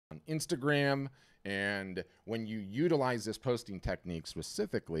Instagram, and when you utilize this posting technique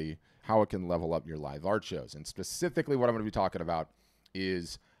specifically, how it can level up your live art shows. And specifically what I'm going to be talking about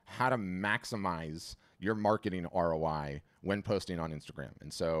is how to maximize your marketing ROI when posting on Instagram.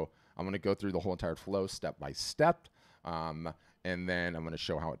 And so I'm going to go through the whole entire flow step by step. And then I'm going to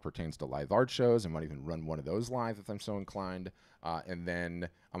show how it pertains to live art shows. I might even run one of those live if I'm so inclined. And then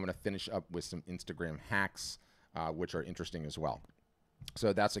I'm going to finish up with some Instagram hacks, which are interesting as well.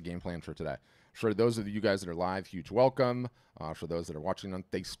 So that's a game plan for today. For those of you guys that are live, huge welcome. For those that are watching on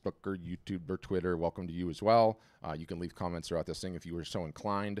Facebook or YouTube or Twitter, welcome to you as well. You can leave comments throughout this thing if you were so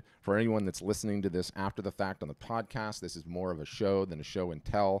inclined. For anyone that's listening to this after the fact on the podcast, this is more of a show than a show and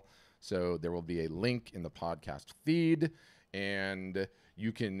tell. So there will be a link in the podcast feed, and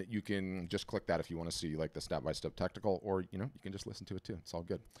you can just click that if you want to see like the step-by-step technical, or you can just listen to it too. It's all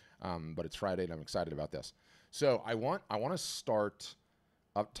good. But it's Friday and I'm excited about this. So I want to start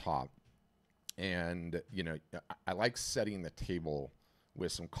up top, and I like setting the table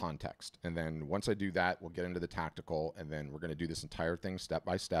with some context, and then once I do that, we'll get into the tactical, and then we're going to do this entire thing step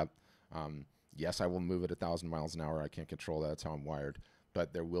by step. Yes, I will move at 1,000 miles an hour. I can't control that. That's how I'm wired.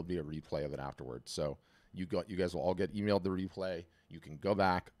 But there will be a replay of it afterwards. So you guys will all get emailed the replay. You can go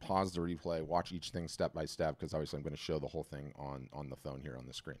back, pause the replay, watch each thing step by step, because obviously I'm going to show the whole thing on the phone here on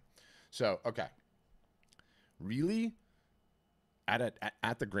the screen. So, okay. Really,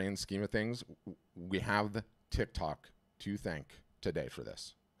 at the grand scheme of things, we have TikTok to thank today for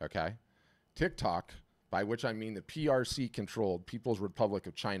this, okay? TikTok, by which I mean the PRC-controlled People's Republic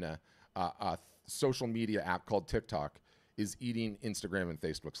of China social media app called TikTok, is eating Instagram and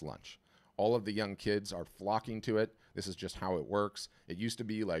Facebook's lunch. All of the young kids are flocking to it. This is just how it works. It used to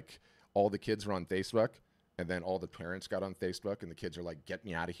be like all the kids were on Facebook, and then all the parents got on Facebook, and the kids are like, get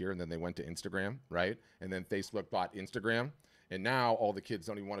me out of here, and then they went to Instagram, right? And then Facebook bought Instagram, and now all the kids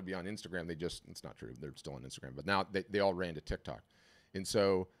don't even want to be on Instagram. It's not true, they're still on Instagram, but now they all ran to TikTok. And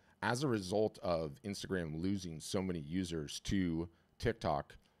so as a result of Instagram losing so many users to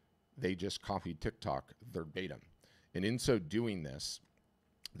TikTok, they just copied TikTok verbatim. And in so doing this,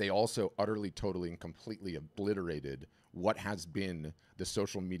 they also utterly, totally, and completely obliterated what has been the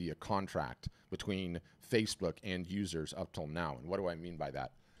social media contract between Facebook and users up till now. And what do I mean by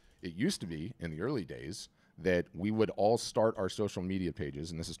that? It used to be, in the early days, that we would all start our social media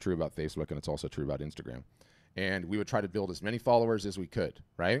pages, and this is true about Facebook, and it's also true about Instagram, and we would try to build as many followers as we could,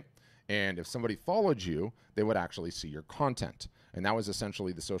 right? And if somebody followed you, they would actually see your content. And that was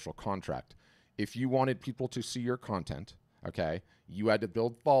essentially the social contract. If you wanted people to see your content, okay, you had to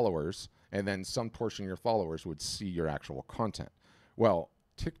build followers, and then some portion of your followers would see your actual content. Well,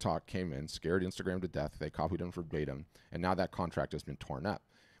 TikTok came in, scared Instagram to death. They copied them verbatim, and now that contract has been torn up,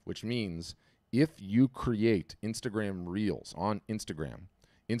 which means if you create Instagram Reels on Instagram,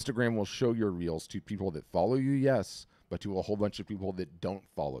 Instagram will show your Reels to people that follow you, yes, but to a whole bunch of people that don't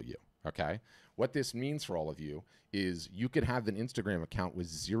follow you, okay? What this means for all of you is you could have an Instagram account with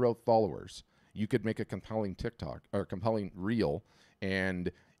 0 followers. You could make a compelling TikTok or compelling Reel,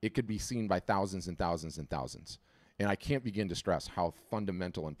 and it could be seen by thousands and thousands and thousands. And I can't begin to stress how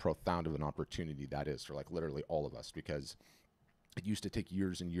fundamental and profound of an opportunity that is for like literally all of us, because it used to take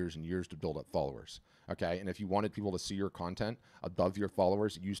years and years and years to build up followers, okay? And if you wanted people to see your content above your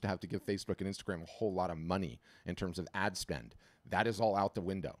followers, you used to have to give Facebook and Instagram a whole lot of money in terms of ad spend. That is all out the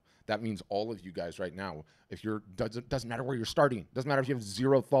window. That means all of you guys right now, if you're, doesn't matter where you're starting, doesn't matter if you have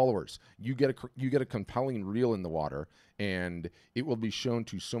 0 followers, you get a compelling reel in the water, and it will be shown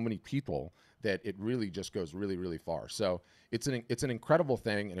to so many people that it really just goes really, really far. So it's an incredible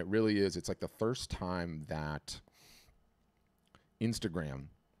thing, and it really is. It's like the first time that Instagram,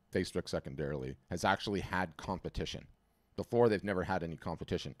 Facebook secondarily, has actually had competition. Before, they've never had any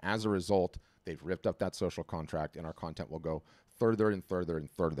competition. As a result, they've ripped up that social contract, and our content will go further and further and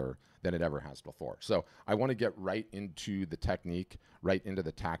further than it ever has before. So I want to get right into the technique, right into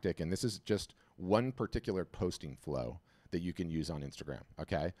the tactic, and this is just one particular posting flow that you can use on Instagram,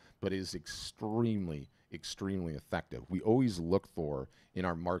 okay? But it is extremely, extremely effective. We always look for, in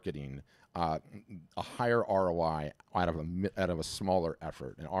our marketing, a higher ROI out of a smaller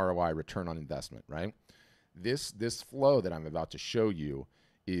effort, an ROI, return on investment, right? This flow that I'm about to show you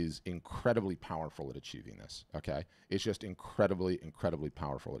is incredibly powerful at achieving this, okay? It's just incredibly, incredibly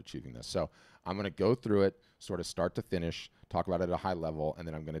powerful at achieving this. So I'm going to go through it sort of start to finish, talk about it at a high level, and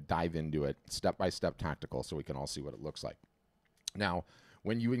then I'm going to dive into it step-by-step tactical so we can all see what it looks like. Now,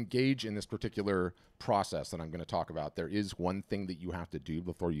 when you engage in this particular process that I'm going to talk about, there is one thing that you have to do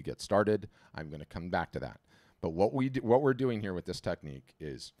before you get started. I'm going to come back to that. But what we're doing here with this technique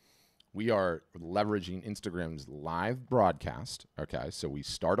is we are leveraging Instagram's live broadcast. Okay, so we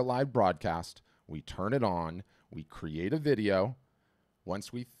start a live broadcast, we turn it on, we create a video.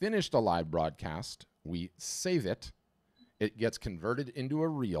 Once we finish the live broadcast, we save it. It gets converted into a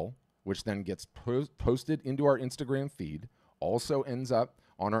reel, which then gets posted into our Instagram feed, also ends up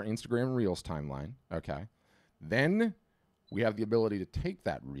on our Instagram Reels timeline. Okay, then we have the ability to take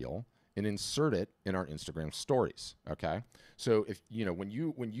that reel and insert it in our Instagram stories. Okay, so if you know when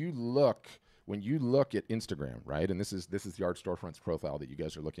you look at Instagram, right, and this is the Art Storefronts profile that you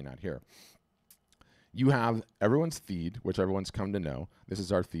guys are looking at here. You have everyone's feed, which everyone's come to know. This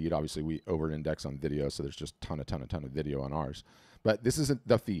is our feed. Obviously, we over-index on video, so there's just ton of video on ours. But this isn't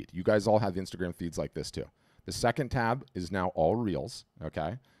the feed. You guys all have Instagram feeds like this too. The second tab is now all Reels,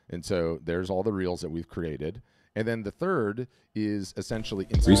 okay? And so there's all the Reels that we've created. And then the third is essentially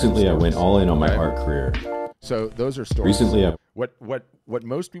Instagram Recently, stories. I went all in on my art career. So those are stories. Recently, what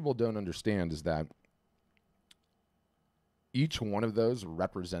most people don't understand is that each one of those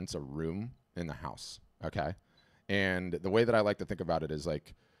represents a room in the house, okay? And the way that I like to think about it is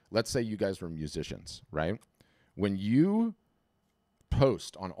like, let's say you guys were musicians, right? When you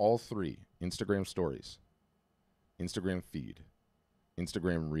post on all three, Instagram stories, Instagram feed,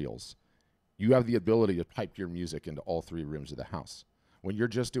 Instagram Reels, you have the ability to pipe your music into all three rooms of the house. When you're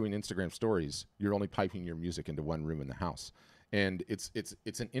just doing Instagram stories, you're only piping your music into one room in the house. And it's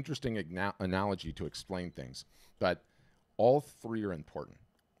an interesting analogy to explain things, but all three are important.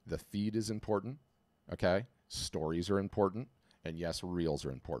 The feed is important, okay? Stories are important, and yes, Reels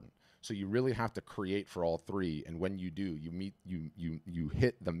are important. So you really have to create for all three, and when you do, you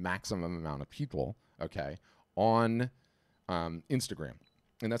hit the maximum amount of people, okay, on Instagram.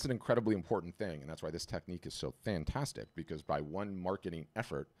 And that's an incredibly important thing, and that's why this technique is so fantastic, because by one marketing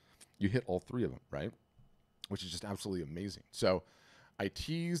effort, you hit all three of them, right? Which is just absolutely amazing. So I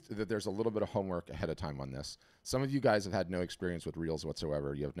teased that there's a little bit of homework ahead of time on this. Some of you guys have had no experience with Reels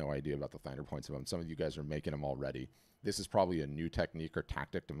whatsoever. You have no idea about the finer points of them. Some of you guys are making them already. This is probably a new technique or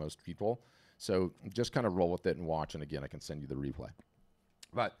tactic to most people. So just kind of roll with it and watch. And again, I can send you the replay.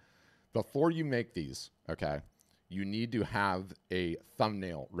 But before you make these, okay, you need to have a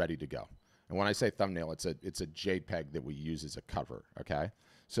thumbnail ready to go. And when I say thumbnail, it's a JPEG that we use as a cover, okay?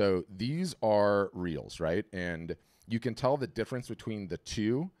 So these are Reels, right? And you can tell the difference between the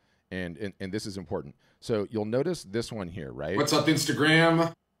two, and this is important. So you'll notice this one here, right? What's up,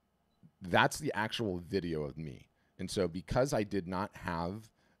 Instagram? That's the actual video of me. And so because I did not have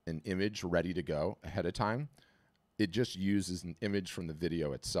an image ready to go ahead of time, it just uses an image from the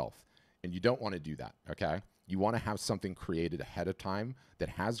video itself. And you don't want to do that, okay? You want to have something created ahead of time that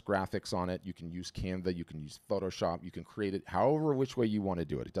has graphics on it. You can use Canva, you can use Photoshop, you can create it however which way you want to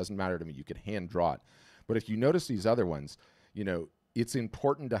do it. It doesn't matter to me. You can hand draw it. But if you notice these other ones, you know, it's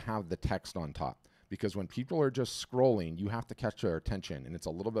important to have the text on top, because when people are just scrolling, you have to catch their attention, and it's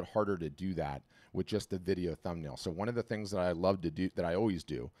a little bit harder to do that with just the video thumbnail. So one of the things that I love to do, that I always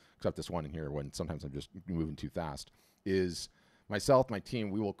do, except this one in here when sometimes I'm just moving too fast, is myself, my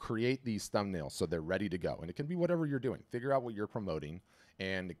team, we will create these thumbnails so they're ready to go. And it can be whatever you're doing. Figure out what you're promoting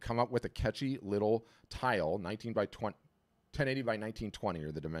and come up with a catchy little tile, 19 by 20, 1080 by 1920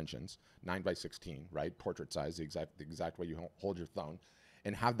 are the dimensions, 9 by 16, right? Portrait size, the exact way you hold your phone,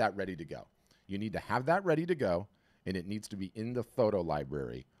 and have that ready to go. You need to have that ready to go, and it needs to be in the photo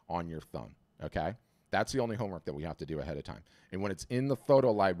library on your phone, okay? That's the only homework that we have to do ahead of time. And when it's in the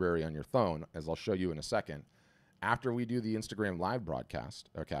photo library on your phone, as I'll show you in a second, after we do the Instagram live broadcast,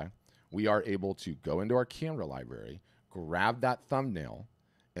 okay, we are able to go into our camera library, grab that thumbnail,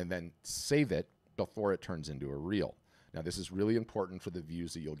 and then save it before it turns into a reel. Now, this is really important for the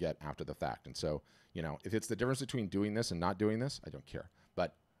views that you'll get after the fact. And so, you know, if it's the difference between doing this and not doing this, I don't care.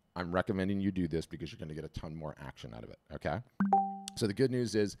 But I'm recommending you do this because you're going to get a ton more action out of it, okay? So the good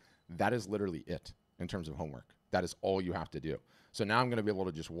news is that is literally it in terms of homework. That is all you have to do. So now I'm going to be able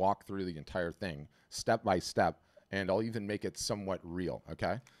to just walk through the entire thing step by step, and I'll even make it somewhat real,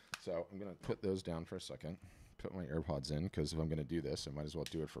 okay? So I'm going to put those down for a second, put my AirPods in, because if I'm going to do this, I might as well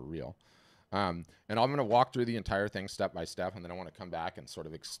do it for real. And I'm going to walk through the entire thing step by step, and then I want to come back and sort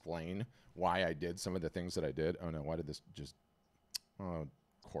of explain why I did some of the things that I did. Oh, no, why did this just, of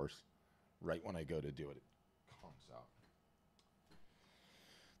course, right when I go to do it, it conks out.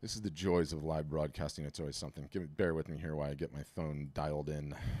 This is the joys of live broadcasting. It's always something. Bear with me here while I get my phone dialed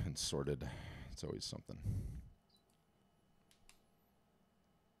in and sorted. It's always something.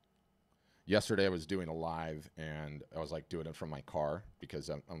 Yesterday I was doing a live, and I was like doing it from my car because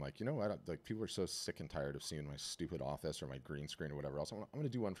I'm like, you know what? Like, people are so sick and tired of seeing my stupid office or my green screen or whatever else. I'm going to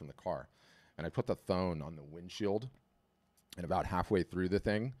do one from the car. And I put the phone on the windshield, and about halfway through the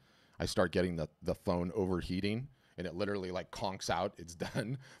thing, I start getting the phone overheating, and it literally like conks out. It's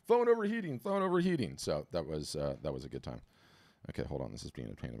done. Phone overheating, phone overheating. So that was a good time. Okay, hold on. This is being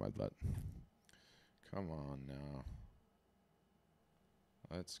a pain in my butt. Come on now.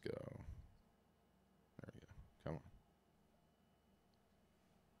 Let's go. There we go. Come on.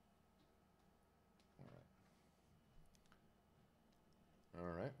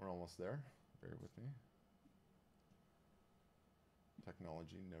 All right, we're almost there. Bear with me.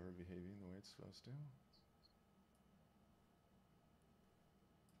 Technology never behaving the way it's supposed to.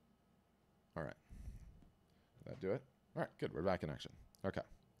 All right. Did that do it? All right, good. We're back in action. Okay.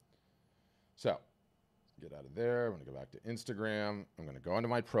 So, get out of there. I'm going to go back to Instagram. I'm going to go into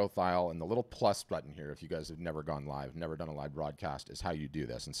my profile, and the little plus button here, if you guys have never gone live, never done a live broadcast, is how you do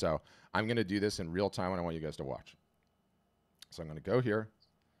this. And so, I'm going to do this in real time, and I want you guys to watch. So, I'm going to go here,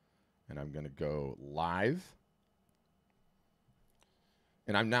 and I'm going to go live.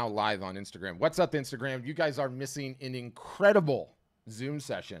 And I'm now live on Instagram. What's up, Instagram? You guys are missing an incredible Zoom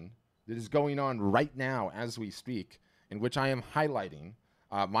session that is going on right now as we speak, in which I am highlighting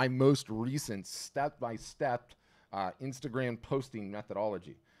my most recent step-by-step Instagram posting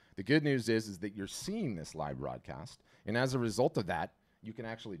methodology. The good news is that you're seeing this live broadcast, and as a result of that, you can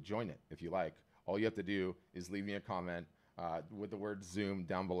actually join it if you like. All you have to do is leave me a comment with the word Zoom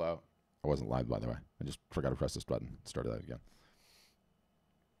down below. I wasn't live, by the way. I just forgot to press this button. Started that again.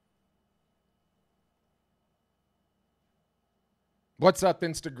 What's up,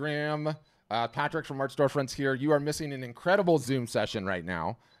 Instagram? Patrick from Art Storefronts here. You are missing an incredible Zoom session right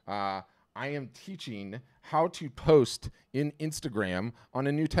now. I am teaching how to post in Instagram on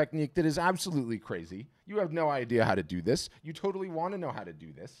a new technique that is absolutely crazy. You have no idea how to do this. You totally want to know how to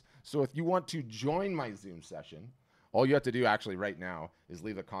do this. So if you want to join my Zoom session, all you have to do actually right now is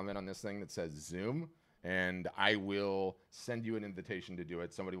leave a comment on this thing that says Zoom, and I will send you an invitation to do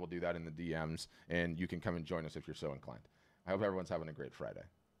it. Somebody will do that in the DMs, and you can come and join us if you're so inclined. I hope everyone's having a great Friday.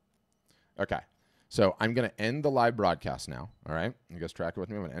 Okay, so I'm going to end the live broadcast now, all right? You guys track it with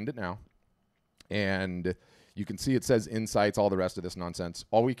me. I'm going to end it now. And you can see it says insights, all the rest of this nonsense.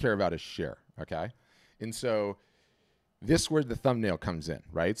 All we care about is share, okay? And so this is where the thumbnail comes in,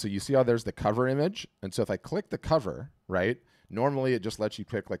 right? So you see how there's the cover image? And so if I click the cover, right, normally it just lets you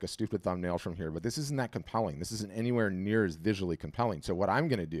pick like a stupid thumbnail from here, but this isn't that compelling. This isn't anywhere near as visually compelling. So what I'm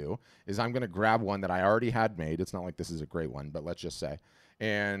going to do is I'm going to grab one that I already had made. It's not like this is a great one, but let's just say.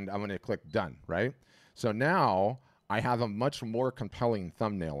 And I'm going to click done, right? So now I have a much more compelling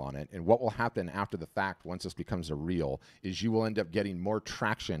thumbnail on it. And what will happen after the fact once this becomes a reel is you will end up getting more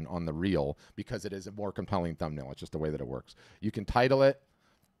traction on the reel because it is a more compelling thumbnail. It's just the way that it works. You can title it.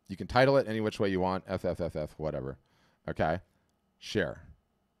 You can title it any which way you want, FFFF, whatever, okay? Share.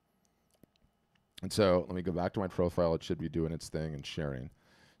 And so let me go back to my profile. It should be doing its thing and sharing.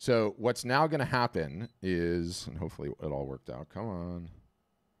 So what's now going to happen is, and hopefully it all worked out. Come on.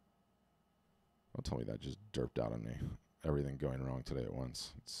 Don't tell me that just derped out on me. Everything going wrong today at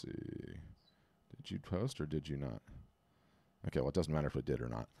once. Let's see. Did you post or did you not? Okay, well, it doesn't matter if it did or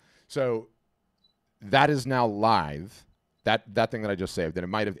not. So that is now live. That thing that I just saved, and it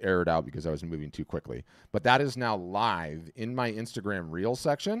might have errored out because I was moving too quickly. But that is now live in my Instagram Reels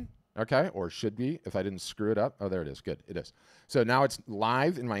section, okay? Or should be if I didn't screw it up. Oh, there it is. Good, it is. So now it's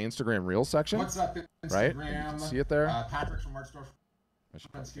live in my Instagram Reels section. What's up, Instagram? Right? You can see it there. Patrick from Art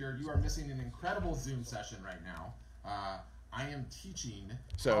Storefronts here. You are missing an incredible Zoom session right now. I am teaching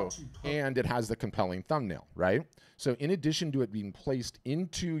how to and it has the compelling thumbnail, right? So in addition to it being placed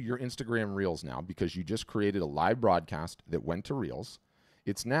into your Instagram Reels now, because you just created a live broadcast that went to Reels,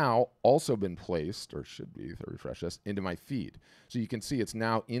 it's now also been placed, or should be, if I refresh this, into my feed. So you can see it's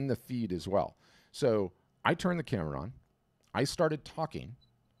now in the feed as well. So I turned the camera on, I started talking,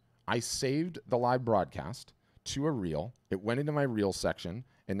 I saved the live broadcast to a Reel, it went into my Reels section,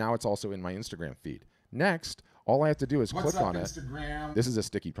 and now it's also in my Instagram feed. Next, all I have to do is click on Instagram? This is a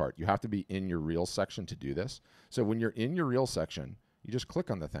sticky part. You have to be in your Reels section to do this. So when you're in your Reels section, you just click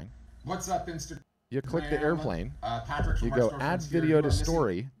on the thing. What's up, Instagram? You click the airplane. Patrick, you go add video to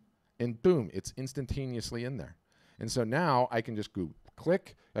story, and boom, it's instantaneously in there. And so now I can just go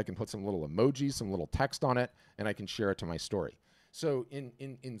click. I can put some little emojis, some little text on it, and I can share it to my story. So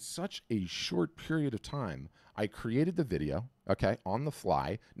in such a short period of time, I created the video, okay, on the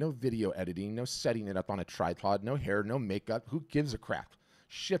fly. No video editing, no setting it up on a tripod, no hair, no makeup. Who gives a crap?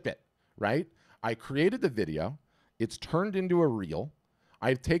 Ship it, right? I created the video. It's turned into a Reel.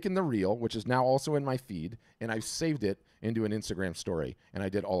 I've taken the Reel, which is now also in my feed, and I've saved it into an Instagram story, and I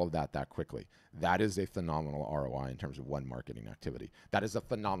did all of that quickly. That is a phenomenal ROI in terms of one marketing activity. That is a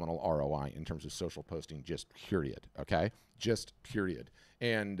phenomenal ROI in terms of social posting, just period, okay? Just period.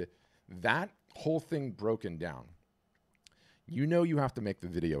 And that whole thing broken down, you know you have to make the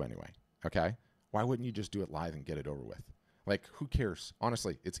video anyway, okay? Why wouldn't you just do it live and get it over with? Like, who cares?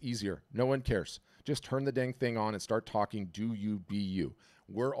 Honestly, it's easier. No one cares. Just turn the dang thing on and start talking. Do you, be you.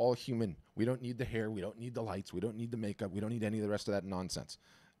 We're all human. We don't need the hair. We don't need the lights. We don't need the makeup. We don't need any of the rest of that nonsense.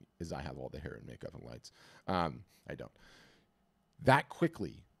 As I have all the hair and makeup and lights. I don't. That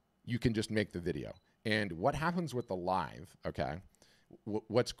quickly, you can just make the video. And what happens with the live, okay,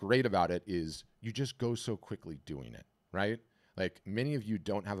 what's great about it is you just go so quickly doing it, right? Like, many of you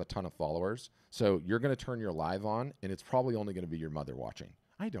don't have a ton of followers, so you're going to turn your live on, and it's probably only going to be your mother watching.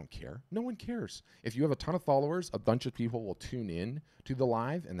 I don't care. No one cares. If you have a ton of followers, a bunch of people will tune in to the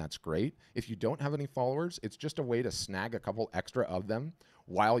live, and that's great. If you don't have any followers, it's just a way to snag a couple extra of them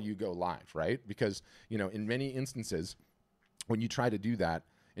while you go live, right? Because, you know, in many instances, when you try to do that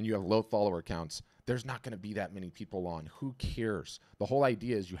and you have low follower counts, there's not going to be that many people on. Who cares? The whole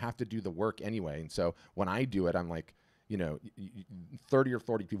idea is you have to do the work anyway. And so when I do it, I'm like, you know, 30 or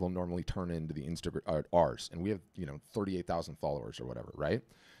 40 people normally turn into the Instagram ours, and we have, you know, 38,000 followers or whatever, right?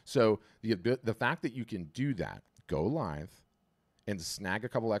 So the fact that you can do that, go live, and snag a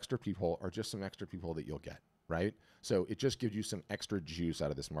couple extra people are just some extra people that you'll get, right? So it just gives you some extra juice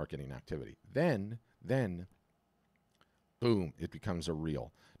out of this marketing activity. Then, boom, it becomes a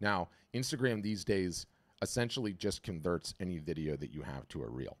reel. Now, Instagram these days essentially just converts any video that you have to a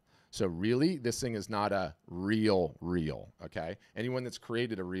reel. So really, this thing is not a real reel, okay? Anyone that's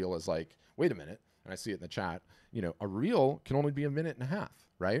created a reel is like, wait a minute, and I see it in the chat, you know, a reel can only be a minute and a half,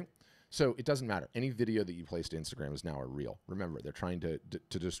 right? So it doesn't matter. Any video that you place to Instagram is now a reel. Remember, they're trying to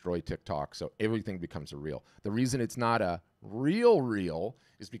destroy TikTok, so everything becomes a reel. The reason it's not a real reel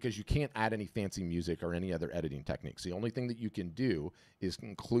is because you can't add any fancy music or any other editing techniques. The only thing that you can do is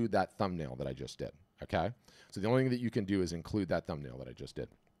include that thumbnail that I just did, okay? So the only thing that you can do is include that thumbnail that I just did.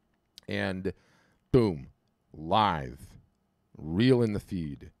 And boom, live, reel in the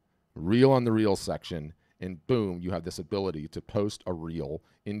feed, reel on the reel section, and boom, you have this ability to post a reel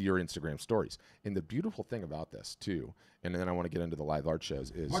into your Instagram stories. And the beautiful thing about this too, and then I want to get into the live art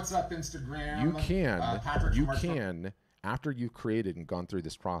shows, is what's up, Instagram? You can, after you've created and gone through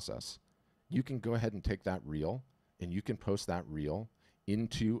this process, you can go ahead and take that reel and you can post that reel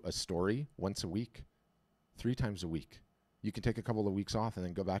into a story once a week, 3 times a week. You can take a couple of weeks off and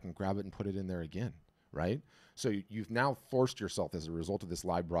then go back and grab it and put it in there again, right? So you've now forced yourself, as a result of this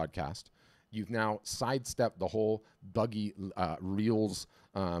live broadcast, you've now sidestepped the whole buggy reels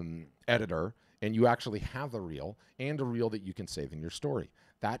editor, and you actually have a reel and a reel that you can save in your story.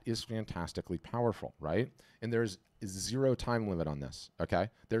 That is fantastically powerful, right? And there's 0 time limit on this, okay?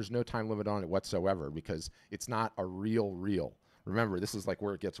 There's no time limit on it whatsoever because it's not a real reel. Remember, this is like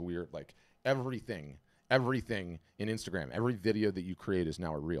where it gets weird. Like everything in Instagram, every video that you create is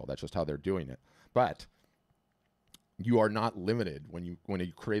now a reel. That's just how they're doing it. But you are not limited when you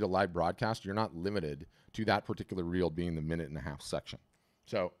create a live broadcast. You're not limited to that particular reel being the 1.5-minute section.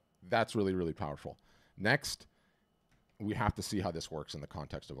 So that's really, really powerful. Next, we have to see how this works in the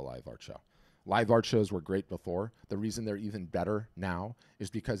context of a live art show. Live art shows were great before. The reason they're even better now is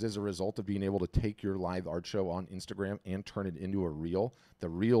because as a result of being able to take your live art show on Instagram and turn it into a reel, the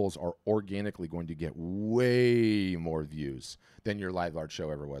reels are organically going to get way more views than your live art show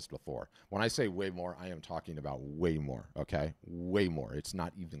ever was before. When I say way more, I am talking about way more, okay? Way more. It's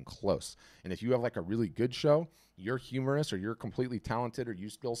not even close. And if you have like a really good show, you're humorous or you're completely talented or you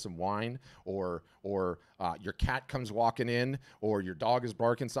spill some wine or your cat comes walking in or your dog is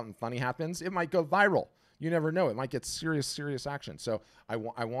barking, something funny happens, it might go viral. You never know. It might get serious action. So I'm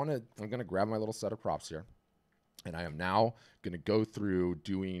going to grab my little set of props here. And I am now going to go through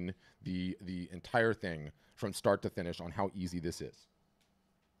doing the entire thing from start to finish on how easy this is.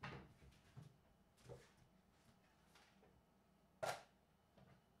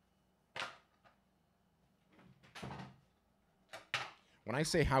 When I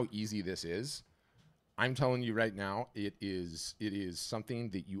say how easy this is, I'm telling you right now, it is something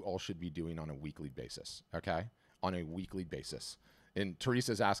that you all should be doing on a weekly basis, okay? On a weekly basis. And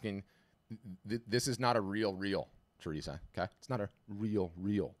Teresa's asking, this is not a real reel, Teresa, okay? It's not a real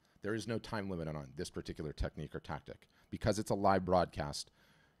reel. There is no time limit on this particular technique or tactic. Because it's a live broadcast,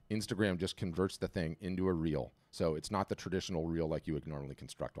 Instagram just converts the thing into a reel. So it's not the traditional reel like you would normally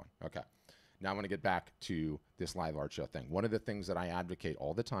construct one, okay? Now I'm going to get back to this live art show thing. One of the things that I advocate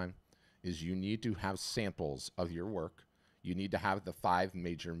all the time is you need to have samples of your work. You need to have the 5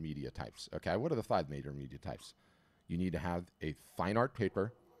 major media types, okay? What are the 5 major media types? You need to have a fine art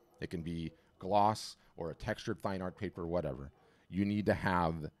paper. It can be gloss or a textured fine art paper, whatever. You need to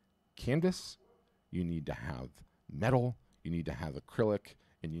have canvas. You need to have metal. You need to have acrylic.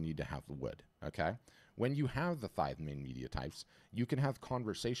 and you need to have the wood, okay? When you have the 5 main media types, you can have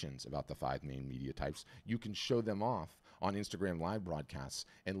conversations about the 5 main media types. You can show them off on Instagram live broadcasts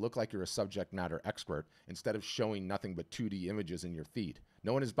and look like you're a subject matter expert instead of showing nothing but 2D images in your feed.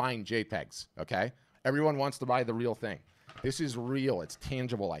 No one is buying JPEGs, okay? Everyone wants to buy the real thing. This is real. It's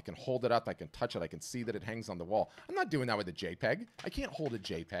tangible. I can hold it up. I can touch it. I can see that it hangs on the wall. I'm not doing that with a JPEG. I can't hold a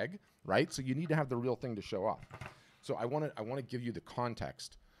JPEG, right? So you need to have the real thing to show off. So I want to give you the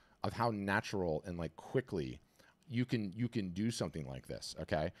context of how natural and like quickly you can do something like this,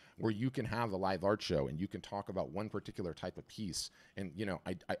 okay? Where you can have a live art show and you can talk about one particular type of piece. And you know,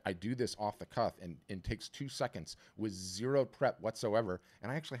 I do this off the cuff and it takes 2 seconds with zero prep whatsoever,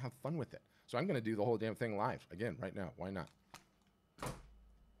 and I actually have fun with it. So I'm gonna do the whole damn thing live again right now. Why not?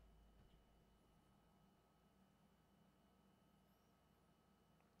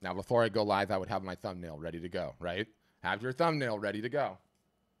 Now, before I go live, I would have my thumbnail ready to go, right? Have your thumbnail ready to go.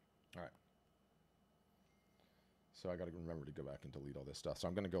 All right. So I got to remember to go back and delete all this stuff. So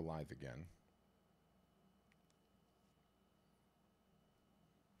I'm going to go live again.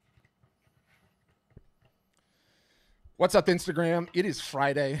 What's up, Instagram? It is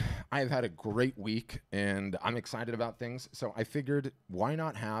Friday. I've had a great week and I'm excited about things. So I figured, why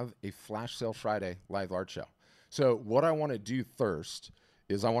not have a Flash Sale Friday live art show? So what I want to do first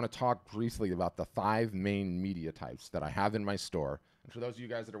is I want to talk briefly about the 5 main media types that I have in my store. And for those of you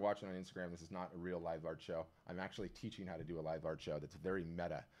guys that are watching on Instagram, this is not a real live art show. I'm actually teaching how to do a live art show that's very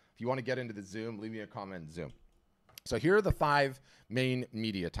meta. If you want to get into the Zoom, leave me a comment in Zoom. So here are the 5 main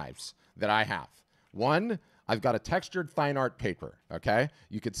media types that I have. 1, I've got a textured fine art paper, okay?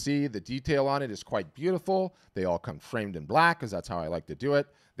 You can see the detail on it is quite beautiful. They all come framed in black because that's how I like to do it.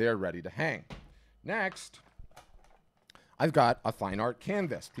 They're ready to hang. Next, I've got a fine art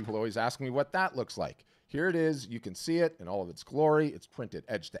canvas. People always ask me what that looks like. Here it is. You can see it in all of its glory. It's printed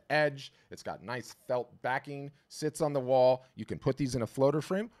edge to edge. It's got nice felt backing, sits on the wall. You can put these in a floater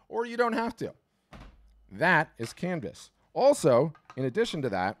frame or you don't have to. That is canvas. Also, in addition to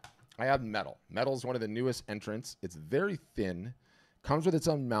that, I have metal. Metal is one of the newest entrants. It's very thin, comes with its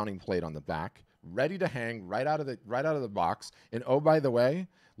own mounting plate on the back, ready to hang right out of the box. And oh, by the way,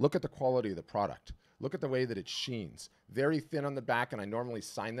 look at the quality of the product. Look at the way that it sheens. Very thin on the back, and I normally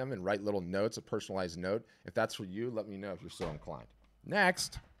sign them and write little notes, a personalized note. If that's for you, let me know if you're so inclined.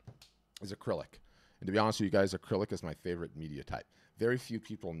 Next is acrylic. And to be honest with you guys, acrylic is my favorite media type. Very few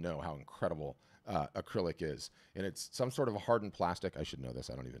people know how incredible acrylic is. And it's some sort of a hardened plastic. I should know this.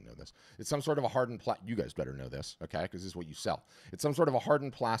 I don't even know this. It's some sort of a hardened plastic. You guys better know this, okay? Because this is what you sell. It's some sort of a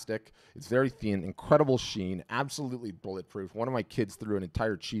hardened plastic. It's very thin, incredible sheen, absolutely bulletproof. One of my kids threw an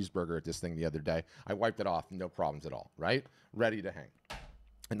entire cheeseburger at this thing the other day. I wiped it off, no problems at all, right? Ready to hang.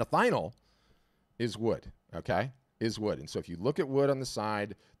 And the final is wood, okay? Is wood. And so if you look at wood on the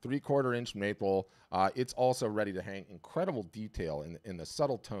side, 3/4 inch maple, it's also ready to hang. Incredible detail in the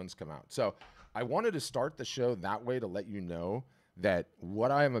subtle tones come out. So I wanted to start the show that way to let you know that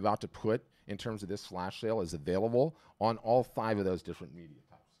what I am about to put in terms of this flash sale is available on all 5 of those different media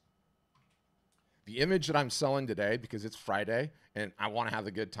types. The image that I'm selling today, because it's Friday and I want to have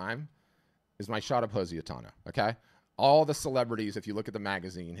a good time, is my shot of Positano, okay? All the celebrities, if you look at the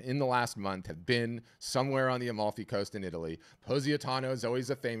magazine, in the last month have been somewhere on the Amalfi Coast in Italy. Positano is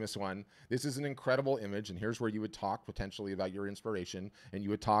always a famous one. This is an incredible image, and here's where you would talk potentially about your inspiration, and you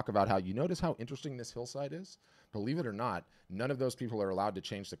would talk about how, you notice how interesting this hillside is? Believe it or not, none of those people are allowed to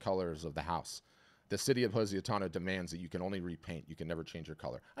change the colors of the house. The city of Positano demands that you can only repaint. You can never change your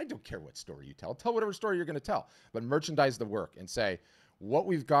color. I don't care what story you tell. Tell whatever story you're going to tell, but merchandise the work and say, what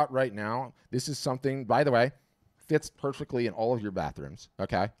we've got right now, this is something, by the way, fits perfectly in all of your bathrooms,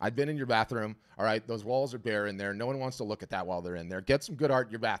 okay? I've been in your bathroom, all right? Those walls are bare in there. No one wants to look at that while they're in there. Get some good art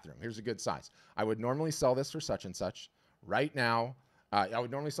in your bathroom. Here's a good size. I would normally sell this for such and such. Right now, I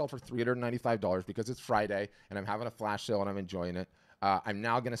would normally sell for $395 because it's Friday and I'm having a flash sale and I'm enjoying it. I'm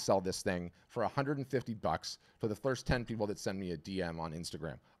now going to sell this thing for $150 for the first 10 people that send me a DM on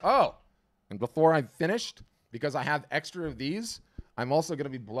Instagram. Oh, and before I'm finished, because I have extra of these, I'm also going to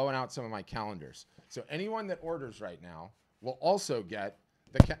be blowing out some of my calendars. So anyone that orders right now will also get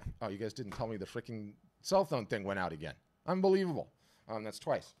the oh, you guys didn't tell me the freaking cell phone thing went out again. Unbelievable. That's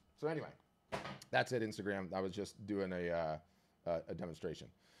twice. So anyway, that's it, Instagram. I was just doing a demonstration.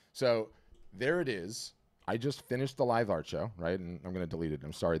 So there it is. I just finished the live art show, right? And I'm going to delete it.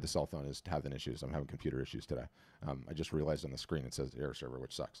 I'm sorry the cell phone is having issues. I'm having computer issues today. I just realized on the screen it says error server,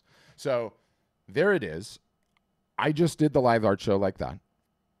 which sucks. So there it is. I just did the live art show like that.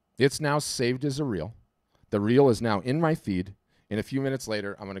 It's now saved as a reel. The reel is now in my feed. In a few minutes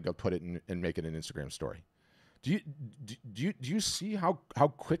later, I'm going to go put it in and make it an Instagram story. Do you see how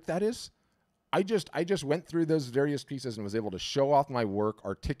quick that is? I just went through those various pieces and was able to show off my work,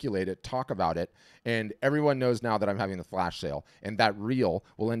 articulate it, talk about it, and everyone knows now that I'm having the flash sale, and that reel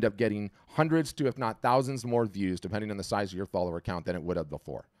will end up getting hundreds to, if not thousands, more views, depending on the size of your follower count, than it would have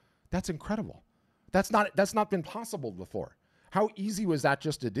before. That's incredible. That's not been possible before. How easy was that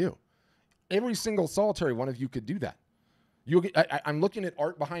just to do? Every single solitary one of you could do that. I'm looking at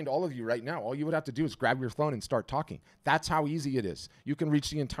art behind all of you right now. All you would have to do is grab your phone and start talking. That's how easy it is. You can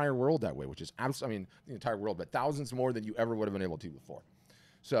reach the entire world that way, which is the entire world, but thousands more than you ever would have been able to before.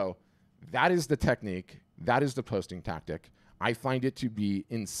 So that is the technique. That is the posting tactic. I find it to be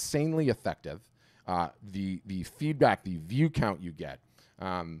insanely effective. The feedback, the view count you get,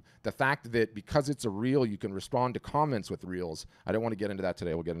 the fact that because it's a reel, you can respond to comments with reels. I don't want to get into that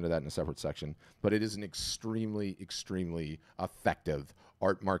today. We'll get into that in a separate section. But it is an extremely, extremely effective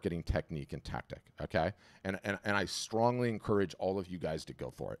art marketing technique and tactic, okay? And I strongly encourage all of you guys to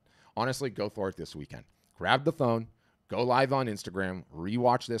go for it. Honestly, go for it this weekend. Grab the phone, go live on Instagram,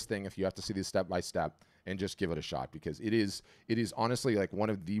 rewatch this thing if you have to see this step by step, and just give it a shot, because it is honestly like one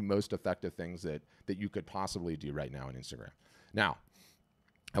of the most effective things that you could possibly do right now on Instagram. Now,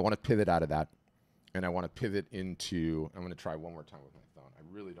 I want to pivot out of that, and I want to pivot into, I'm going to try one more time with my phone. I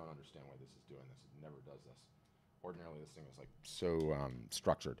really don't understand why this is doing this. It never does this. Ordinarily, this thing is like so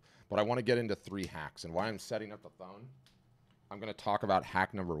structured. But I want to get into 3 hacks, and while I'm setting up the phone, I'm going to talk about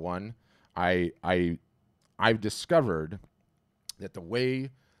hack number 1. I've discovered that the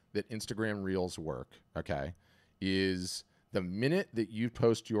way that Instagram Reels work, okay, is the minute that you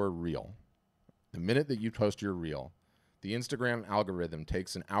post your reel, the Instagram algorithm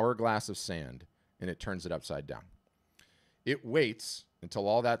takes an hourglass of sand and it turns it upside down. It waits until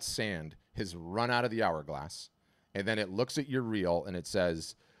all that sand has run out of the hourglass, and then it looks at your reel and it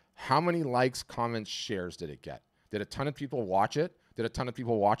says, how many likes, comments, shares did it get? Did a ton of people watch it? Did a ton of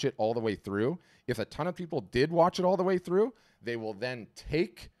people watch it all the way through? If a ton of people did watch it all the way through, they will then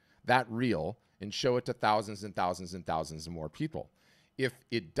take that reel and show it to thousands and thousands and thousands of more people. If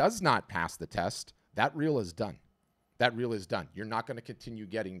it does not pass the test, that reel is done. That reel is done. You're not going to continue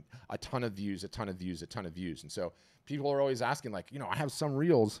getting a ton of views. And so people are always asking, like, I have some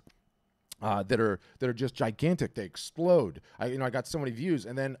reels that are just gigantic. They explode. I got so many views,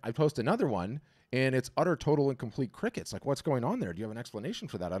 and then I post another one, and it's utter, total, and complete crickets. Like, what's going on there? Do you have an explanation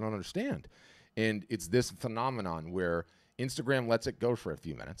for that? I don't understand. And it's this phenomenon where Instagram lets it go for a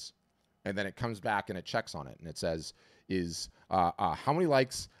few minutes, and then it comes back and it checks on it, and it says, how many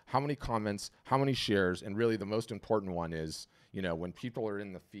likes, how many comments, how many shares, and really the most important one is, when people are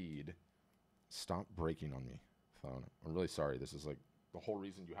in the feed, stop breaking on me, phone. I'm really sorry. This is like the whole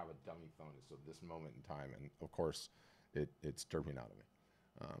reason you have a dummy phone is so this moment in time, and of course, it's derping out of me.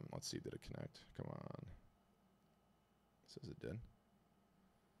 Let's see, did it connect? Come on. It says it did.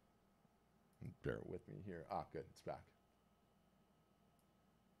 Bear with me here. Good, it's back.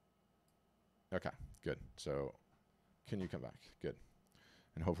 Okay, good. So can you come back? Good.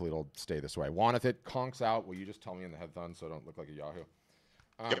 And hopefully it'll stay this way. Juan, if it conks out, will you just tell me in the headphones so I don't look like a Yahoo?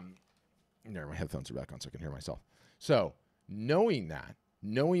 My headphones are back on so I can hear myself. So knowing that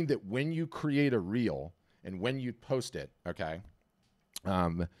when you create a reel and when you post it, okay,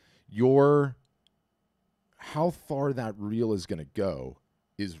 how far that reel is going to go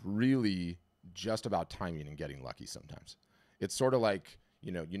is really just about timing and getting lucky sometimes. It's sort of like,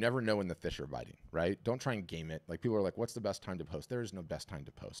 you never know when the fish are biting, right? Don't try and game it. Like, people are like, what's the best time to post? There is no best time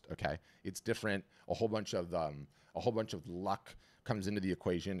to post, okay? It's different. A whole bunch of luck comes into the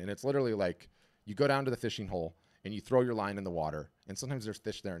equation, and it's literally like you go down to the fishing hole and you throw your line in the water, and sometimes there's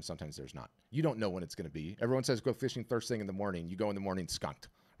fish there and sometimes there's not. You don't know when it's going to be. Everyone says go fishing first thing in the morning. You go in the morning skunked,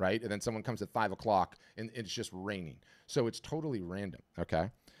 right? And then someone comes at 5 o'clock and it's just raining. So it's totally random,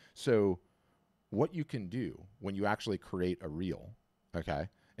 okay? So what you can do when you actually create a reel, okay,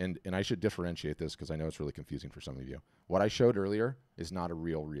 and I should differentiate this because I know it's really confusing for some of you. What I showed earlier is not a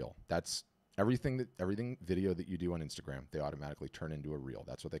real reel. That's everything video that you do on Instagram, they automatically turn into a reel.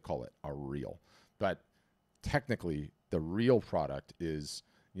 That's what they call it, a reel. But technically, the real product is,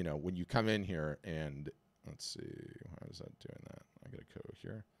 when you come in here and let's see, how is that doing that? I got to go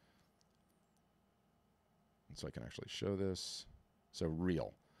here. And so I can actually show this. So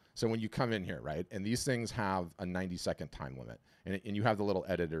reel. So when you come in here, right, and these things have a 90-second time limit, and you have the little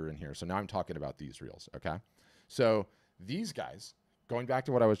editor in here. So now I'm talking about these reels, okay? So these guys, going back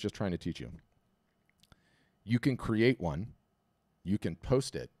to what I was just trying to teach you, you can create one, you can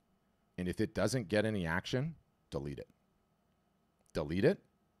post it, and if it doesn't get any action, delete it. Delete it,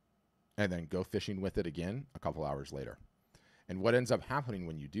 and then go fishing with it again a couple hours later. And what ends up happening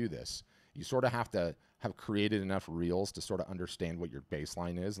when you do this you sort of have to have created enough reels to sort of understand what your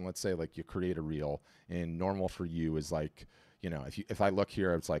baseline is. And let's say like you create a reel and normal for you is like, if I look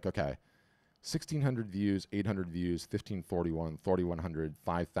here, it's like, okay, 1,600 views, 800 views, 1,541, 4,100,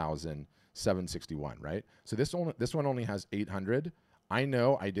 5,000, 761, right? So this one only has 800. I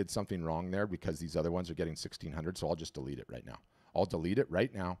know I did something wrong there because these other ones are getting 1,600, so I'll just delete it right now. I'll delete it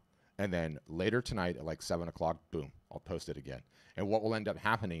right now, and then later tonight at like 7 o'clock, boom, I'll post it again. And what will end up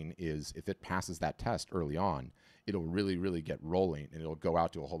happening is if it passes that test early on, it'll really, really get rolling, and it'll go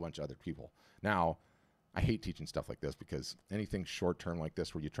out to a whole bunch of other people. Now, I hate teaching stuff like this because anything short-term like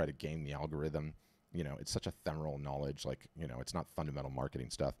this where you try to game the algorithm, it's such ephemeral knowledge. Like, it's not fundamental marketing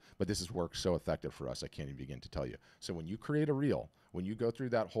stuff. But this has worked so effective for us, I can't even begin to tell you. So when you create a reel, when you go through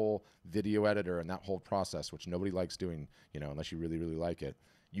that whole video editor and that whole process, which nobody likes doing, unless you really, really like it,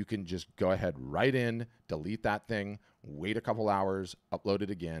 you can just go ahead right in, delete that thing, wait a couple hours, upload it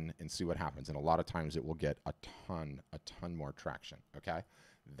again, and see what happens. And a lot of times it will get a ton more traction, okay?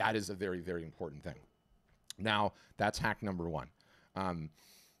 That is a very, very important thing. Now, that's hack number one.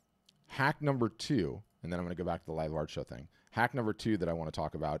 Hack number two, and then I'm going to go back to the live art show thing. Hack number two that I want to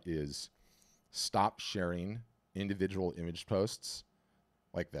talk about is stop sharing individual image posts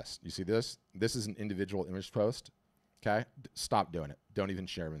like this. You see this? This is an individual image post. Okay? Stop doing it. Don't even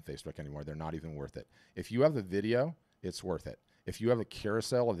share them in Facebook anymore. They're not even worth it. If you have a video, it's worth it. If you have a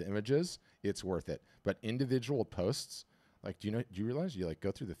carousel of images, it's worth it. But individual posts, like, do you realize you like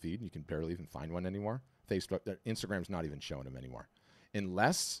go through the feed and you can barely even find one anymore? Facebook, Instagram's not even showing them anymore.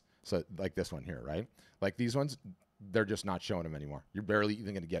 Unless, so like this one here, right? Like these ones, they're just not showing them anymore. You're barely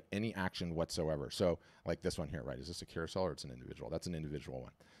even going to get any action whatsoever. So like this one here, right? Is this a carousel or it's an individual? That's an individual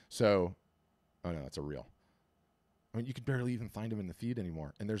one. So, oh no, that's a reel. I mean, you can barely even find them in the feed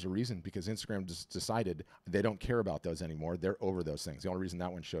anymore. And there's a reason, because Instagram just decided they don't care about those anymore. They're over those things. The only reason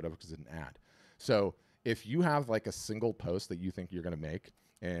that one showed up is because it's an ad. So if you have like a single post that you think you're going to make,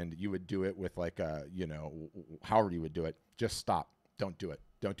 and you would do it with like a, however you would do it, just stop. Don't do it.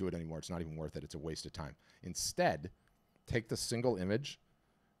 Don't do it anymore. It's not even worth it. It's a waste of time. Instead, take the single image,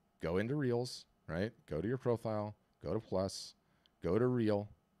 go into Reels, right? Go to your profile, go to Plus, go to Reel,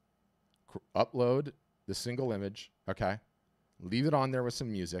 upload the single image, okay? Leave it on there with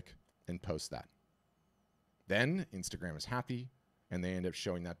some music and post that. Then Instagram is happy and they end up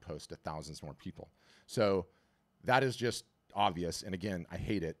showing that post to thousands more people. So that is just obvious. And again, I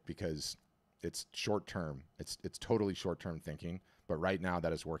hate it because it's short term. It's totally short term thinking. But right now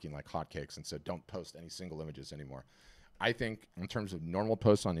that is working like hotcakes. And so don't post any single images anymore. I think in terms of normal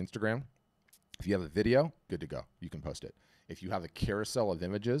posts on Instagram, if you have a video, good to go. You can post it. If you have a carousel of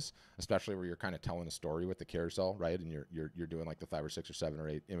images, especially where you're kind of telling a story with the carousel, right? And you're doing like the 5 or 6 or 7 or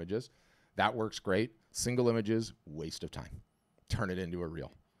 8 images, that works great. Single images, waste of time. Turn it into a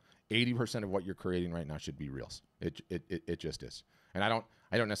reel. 80% of what you're creating right now should be reels. It just is. And I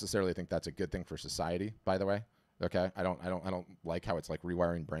don't necessarily think that's a good thing for society, by the way. Okay? I don't like how it's like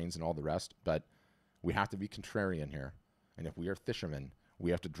rewiring brains and all the rest, but we have to be contrarian here. And if we are fishermen,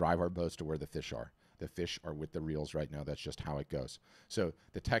 we have to drive our boats to where the fish are. The fish are with the reels right now. That's just how it goes. So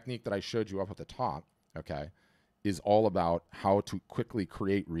the technique that I showed you up at the top, okay, is all about how to quickly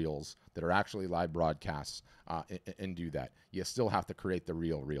create reels that are actually live broadcasts and do that. You still have to create the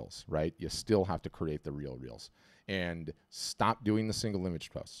real reels, right? You still have to create the real reels. And stop doing the single image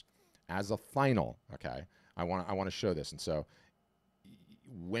posts. As a final, okay, I want to show this. And so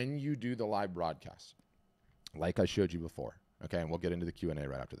when you do the live broadcast, like I showed you before, okay, and we'll get into the Q&A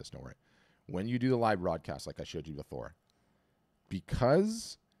right after this, don't worry. When you do the live broadcast, like I showed you before,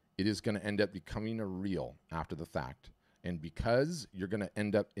 because it is going to end up becoming a reel after the fact, and because you're going to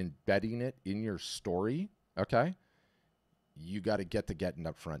end up embedding it in your story, okay, you got to get getting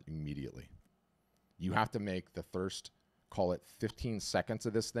up front immediately. You have to make the first, call it 15 seconds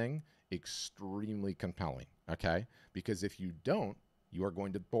of this thing, extremely compelling, okay? Because if you don't, you are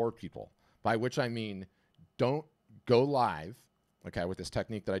going to bore people, by which I mean don't go live, okay, with this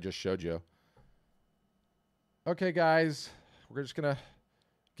technique that I just showed you. Okay, guys, we're just going to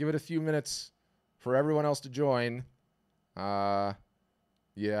give it a few minutes for everyone else to join. Is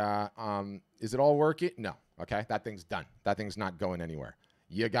it all working? No. Okay, that thing's done. That thing's not going anywhere.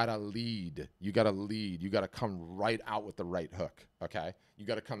 You got to lead. You got to lead. You got to come right out with the right hook, okay? You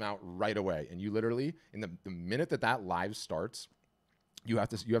got to come out right away. And you literally, in the minute that live starts, you have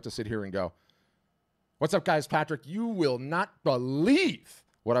to sit here and go, what's up, guys? Patrick, you will not believe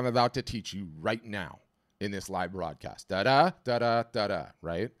what I'm about to teach you right now in this live broadcast. Da-da, da-da, da-da,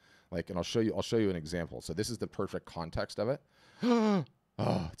 right? Like, and I'll show you an example. So this is the perfect context of it. Oh,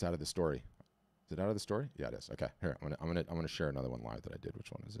 it's out of the story. Is it out of the story? Yeah, it is. Okay, here, I'm gonna share another one live that I did.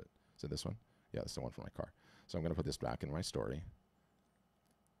 Which one is it? Is it this one? Yeah, it's the one for my car. So I'm going to put this back in my story.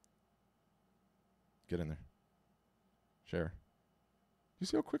 Get in there. Share. You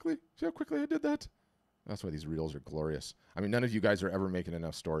see how quickly? See how quickly I did that? That's why these reels are glorious. I mean, none of you guys are ever making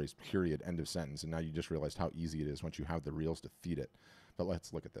enough stories, period, end of sentence. And now you just realized how easy it is once you have the reels to feed it. But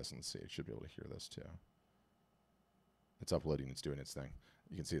let's look at this and see. It should be able to hear this too. It's uploading. It's doing its thing.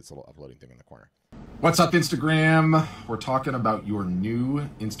 You can see its little uploading thing in the corner. What's up, Instagram? We're talking about your new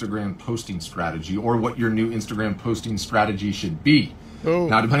Instagram posting strategy, or what your new Instagram posting strategy should be. Boom.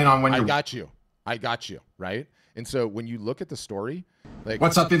 Now, depending on when you're... I got you, right? And so when you look at the story, like,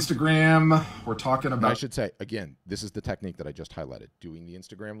 what's up, Instagram? We're talking about... I should say, again, this is the technique that I just highlighted. Doing the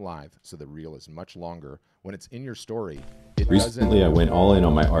Instagram live so the reel is much longer. When it's in your story, Recently, I went all in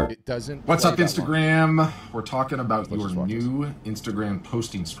on my art. It doesn't... What's up, Instagram? We're talking about your new Instagram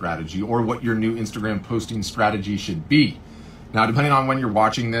posting strategy, or what your new Instagram posting strategy should be. Now, depending on when you're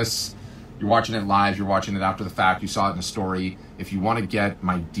watching this, you're watching it live, you're watching it after the fact, you saw it in the story. If you want to get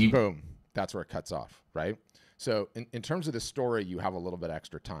my deep... Boom. That's where it cuts off, right? So in terms of the story, you have a little bit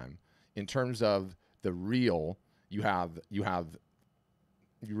extra time. In terms of the reel, you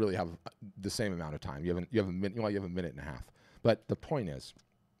really have the same amount of time. You have a minute and a half. But the point is,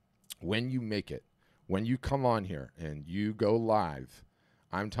 when you make it, when you come on here and you go live,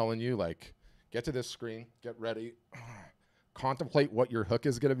 I'm telling you, like, get to this screen, get ready, contemplate what your hook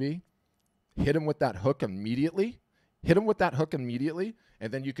is going to be, hit him with that hook immediately,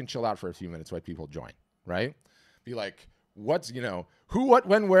 and then you can chill out for a few minutes while people join, right? Be like, what's, who, what,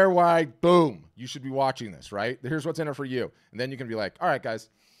 when, where, why, boom. You should be watching this, right? Here's what's in it for you. And then you can be like, all right, guys,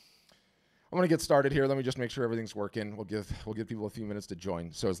 I'm going to get started here. Let me just make sure everything's working. We'll give people a few minutes to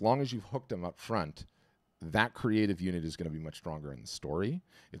join. So as long as you've hooked them up front, that creative unit is going to be much stronger in the story.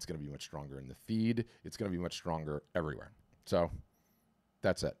 It's going to be much stronger in the feed. It's going to be much stronger everywhere. So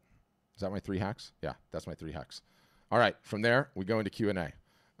that's it. Is that my 3 hacks? Yeah, that's my 3 hacks. All right, from there, we go into Q&A.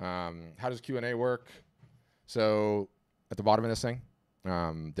 How does Q&A work? So at the bottom of this thing,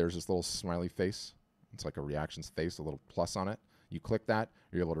 there's this little smiley face. It's like a reactions face, a little plus on it. You click that,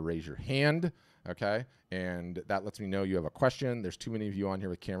 you're able to raise your hand, okay? And that lets me know you have a question. There's too many of you on here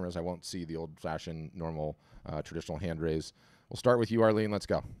with cameras. I won't see the old-fashioned, normal, traditional hand raise. We'll start with you, Arlene. Let's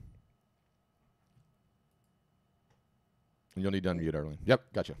go. You'll need to unmute, Arlene.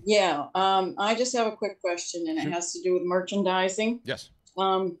 Yep, gotcha. Yeah, I just have a quick question, and it has to do with merchandising. Yes.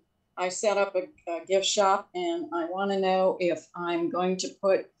 I set up a gift shop, and I want to know if I'm going to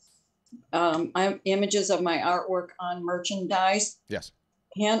put images of my artwork on merchandise. Yes.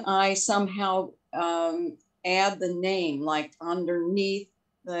 Can I somehow add the name, like underneath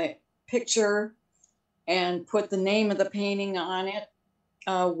the picture, and put the name of the painting on it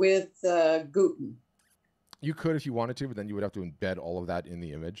with Guten? You could if you wanted to, but then you would have to embed all of that in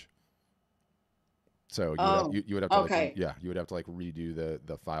the image. So you would have to okay. You would have to like redo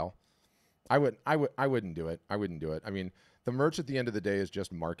the file. I wouldn't do it. I mean, the merch at the end of the day is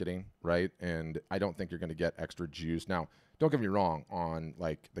just marketing, right? And I don't think you're going to get extra juice. Now, don't get me wrong on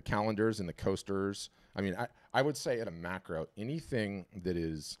like the calendars and the coasters. I mean, I would say at a macro, anything that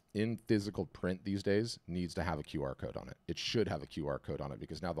is in physical print these days needs to have a QR code on it. It should have a QR code on it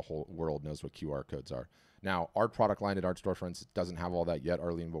because now the whole world knows what QR codes are. Now, our product line at Art Storefronts doesn't have all that yet,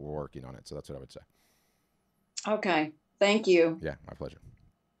 Arlene, but we're working on it. So that's what I would say. Okay. Thank you. Yeah, my pleasure.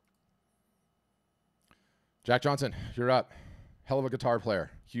 Jack Johnson, you're up. Hell of a guitar player.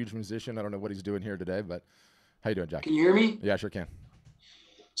 Huge musician. I don't know what he's doing here today, but how you doing, Jack? Can you hear me? Yeah, sure can.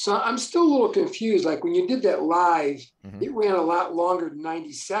 So I'm still a little confused. Like when you did that live, it ran a lot longer than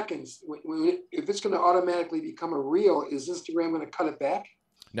 90 seconds. If it's going to automatically become a reel, is Instagram going to cut it back?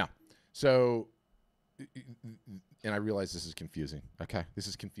 No. So, and I realize this is confusing. Okay. This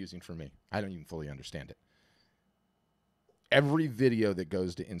is confusing for me. I don't even fully understand it. Every video that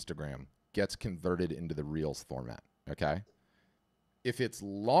goes to Instagram gets converted into the Reels format. Okay. If it's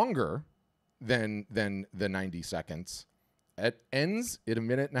longer than the 90 seconds, it ends at a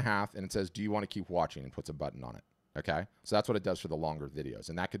minute and a half and it says, do you want to keep watching, and puts a button on it. Okay. So that's what it does for the longer videos.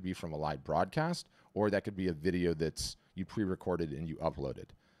 And that could be from a live broadcast, or that could be a video that's you pre-recorded and you uploaded.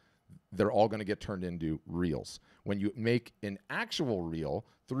 They're all going to get turned into Reels. When you make an actual reel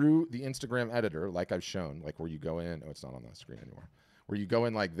through the Instagram editor, like I've shown, like where you go in, oh, it's not on the screen anymore, where you go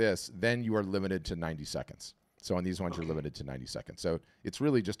in like this, then you are limited to 90 seconds. So on these ones, you're limited to 90 seconds. So it's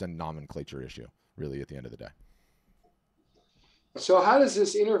really just a nomenclature issue, really, at the end of the day. So how does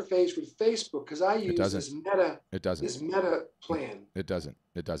this interface with Facebook? Because I use this Meta. It doesn't. This Meta plan. It doesn't.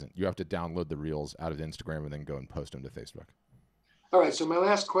 It doesn't. You have to download the Reels out of Instagram and then go and post them to Facebook. All right. So my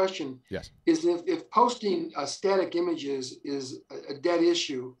last question is if posting static images is a dead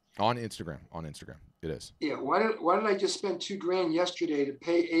issue, On Instagram, it is. Yeah. Why did I just spend $2,000 yesterday to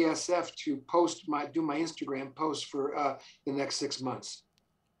pay ASF to do my Instagram post for the next 6 months?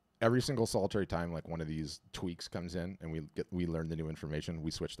 Every single solitary time, like one of these tweaks comes in, and we learn the new information, we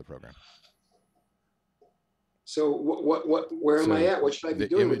switch the program. So where am I at? What should I be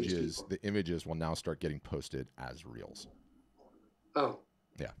doing with these people? The images will now start getting posted as reels. Oh.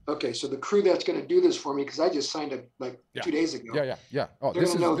 Yeah. Okay, so the crew that's going to do this for me, because I just signed up like 2 days ago. Yeah. Oh,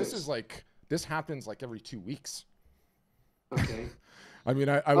 this happens like every 2 weeks. Okay. I mean,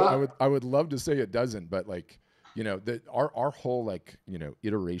 I would love to say it doesn't, but like, you know, our whole like, you know,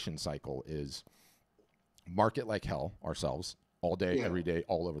 iteration cycle is market like hell ourselves all day, every day,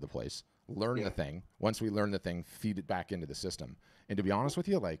 all over the place. Learn the thing. Once we learn the thing, feed it back into the system. And to be honest with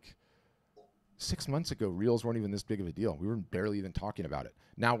you, like 6 months ago, Reels weren't even this big of a deal. We were barely even talking about it.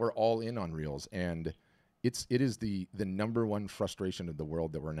 Now we're all in on Reels, and it is the number one frustration of the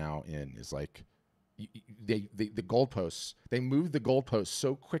world that we're now in is like the goalposts. They moved the goalposts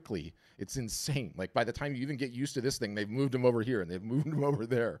so quickly. It's insane. Like by the time you even get used to this thing, they've moved them over here and they've moved them over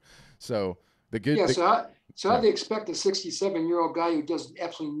there. So the good. Yeah. So how do they expect a 67-year-old guy who does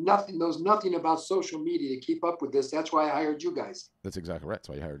absolutely nothing, knows nothing about social media to keep up with this? That's why I hired you guys. That's exactly right. That's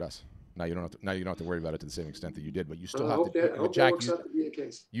why you hired us. Now you don't have to worry about it to the same extent that you did, but you still I have hope to. that works out to be the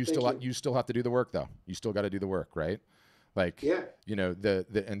case. You still have to do the work though. You still got to do the work, right? Like, you know,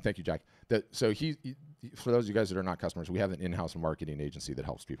 and thank you, Jack. So for those of you guys that are not customers, we have an in-house marketing agency that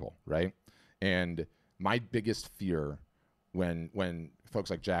helps people, right? And my biggest fear when folks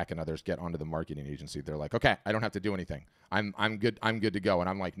like Jack and others get onto the marketing agency, they're like, okay, I don't have to do anything. I'm good to go. And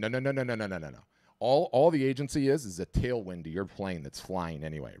I'm like, no. All the agency is a tailwind to your plane that's flying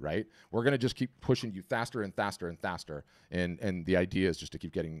anyway, right? We're gonna just keep pushing you faster and faster and faster, and the idea is just to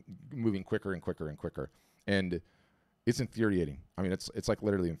keep moving quicker and quicker and quicker. And it's infuriating. I mean, it's like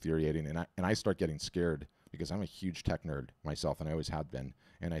literally infuriating, and I start getting scared because I'm a huge tech nerd myself, and I always have been.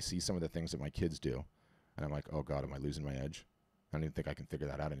 And I see some of the things that my kids do, and I'm like, oh God, am I losing my edge? I don't even think I can figure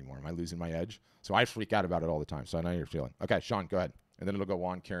that out anymore. Am I losing my edge? So I freak out about it all the time. So I know you're feeling. Okay, Sean, go ahead, and then it'll go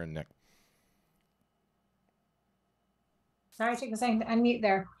Juan, Karen, Nick. Sorry, I took a second to unmute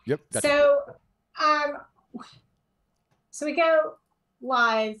there. Yep. So we go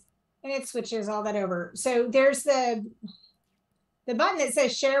live and it switches all that over. So there's the button that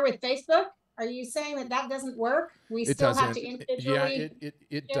says share with Facebook. Are you saying that doesn't work? We still have to individually. Yeah,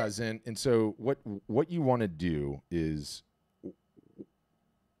 it doesn't. And so what you want to do is,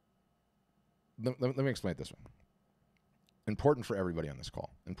 let me explain it this way. Important for everybody on this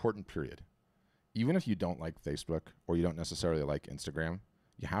call. Important, period. Even if you don't like Facebook or you don't necessarily like Instagram,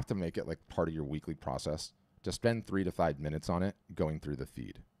 you have to make it like part of your weekly process to spend 3 to 5 minutes on it going through the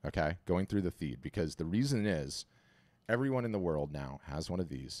feed, okay? Going through the feed, because the reason is everyone in the world now has one of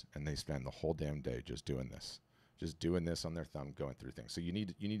these, and they spend the whole damn day just doing this on their thumb, going through things. So you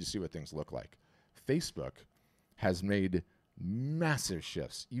need to see what things look like. Facebook has made massive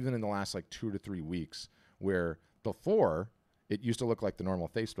shifts, even in the last like 2 to 3 weeks, where before it used to look like the normal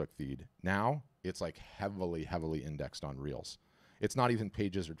Facebook feed. Now it's like heavily indexed on Reels. It's not even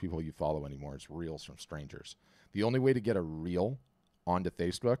pages or people you follow anymore. It's Reels from strangers. The only way to get a Reel onto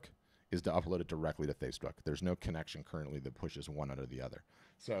Facebook is to upload it directly to Facebook. There's no connection currently that pushes one under the other.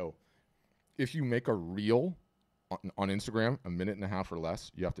 So if you make a Reel on Instagram, 1.5 minutes or less,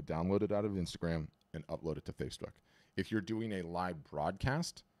 you have to download it out of Instagram and upload it to Facebook. If you're doing a live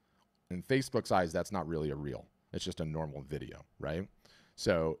broadcast, in Facebook's eyes, that's not really a Reel. It's just a normal video, right?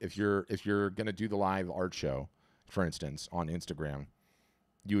 So if you're gonna do the live art show, for instance, on Instagram,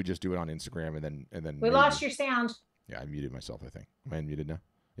 you would just do it on Instagram and then we lost your sound. Yeah, I muted myself, I think. Am I unmuted now?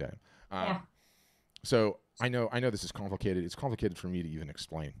 Yeah. Yeah. So I know this is complicated. It's complicated for me to even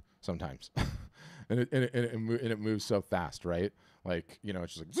explain sometimes, and it moves so fast, right? Like, you know,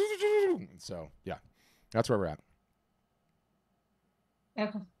 it's just like so. Yeah, that's where we're at.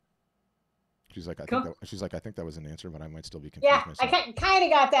 Okay. She's like, I think that was an answer, but I might still be confused. Yeah, myself. I kind of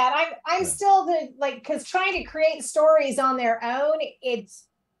got that. I'm still because trying to create stories on their own,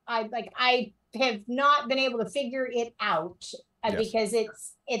 I have not been able to figure it out because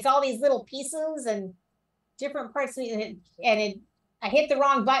it's all these little pieces and different parts of it, and I hit the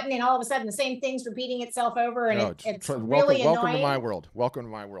wrong button, and all of a sudden the same thing's repeating itself over, and it's really annoying. Welcome to my world. Welcome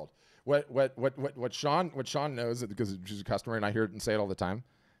to my world. What Sean knows, because she's a customer and I hear it and say it all the time,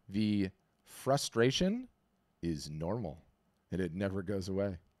 the frustration is normal and it never goes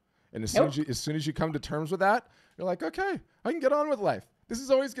away. And as soon as you come to terms with that, you're like, okay, I can get on with life. This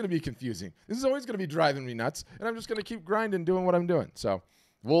is always going to be confusing. This is always going to be driving me nuts, and I'm just going to keep grinding, doing what I'm doing. So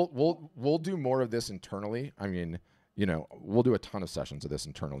we'll do more of this internally. I mean, you know, we'll do a ton of sessions of this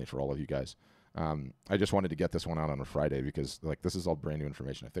internally for all of you guys. I just wanted to get this one out on a Friday because like this is all brand new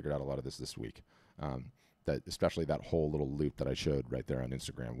information. I figured out a lot of this week. That especially that whole little loop that I showed right there on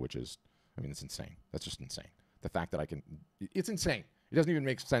Instagram, which is, I mean, it's insane. That's just insane. The fact that it's insane. It doesn't even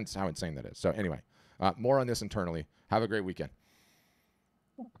make sense how insane that is. So anyway, more on this internally. Have a great weekend.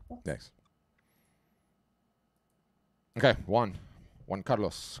 Thanks. Okay, Juan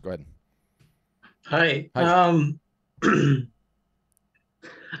Carlos, go ahead. Hi. I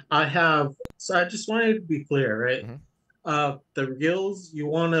just wanted to be clear, right? Mm-hmm. The reels, you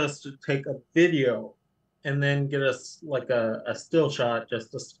want us to take a video and then get us like a still shot,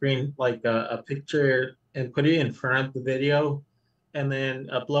 just a screen, like a picture, and put it in front of the video and then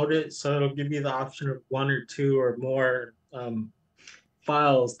upload it. So it'll give you the option of 1 or 2 or more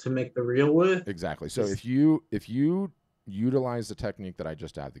files to make the reel with. Exactly. So if you utilize the technique that I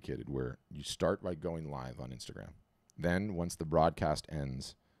just advocated, where you start by going live on Instagram, then once the broadcast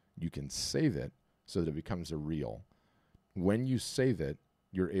ends, you can save it so that it becomes a reel. When you save it,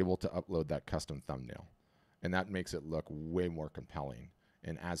 you're able to upload that custom thumbnail, and that makes it look way more compelling.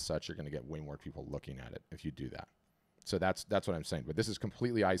 And as such, you're going to get way more people looking at it if you do that. So that's what I'm saying. But this is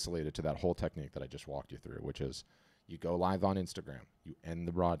completely isolated to that whole technique that I just walked you through, which is you go live on Instagram, you end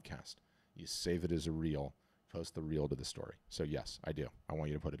the broadcast, you save it as a reel, post the reel to the story. So yes, I do. I want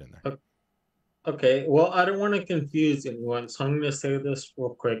you to put it in there. Okay. Well, I don't want to confuse anyone, so I'm going to say this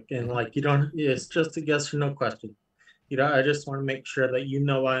real quick. And like, it's just a yes or no question. I just want to make sure that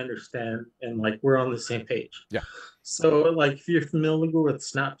I understand and like we're on the same page. Yeah. So like if you're familiar with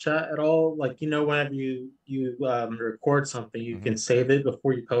Snapchat at all, like whenever you record something, you can save it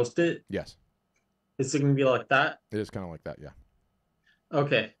before you post it. Yes. Is it gonna be like that? It is kind of like that, yeah.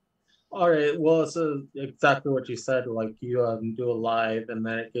 Okay. All right. Well, so exactly what you said. Like you do a live, and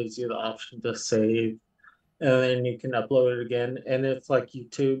then it gives you the option to save, and then you can upload it again. And it's like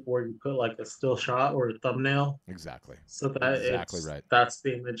YouTube, where you put like a still shot or a thumbnail. Exactly. So that exactly right. That's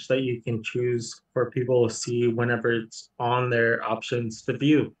the image that you can choose for people to see whenever it's on their options to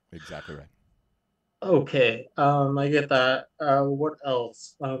view. Exactly right. Okay. I get that. What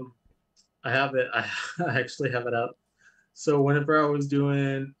else? I have it. I actually have it up. So whenever I was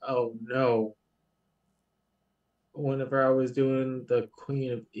doing, whenever I was doing the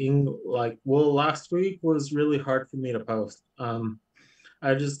Queen of England, last week was really hard for me to post. I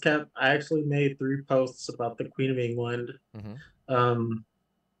actually made 3 posts about the Queen of England. And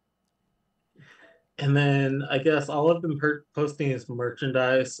then I guess all of them posting is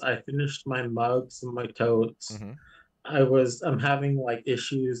merchandise. I finished my mugs and my totes. I'm having like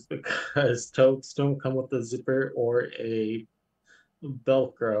issues because totes don't come with a zipper or a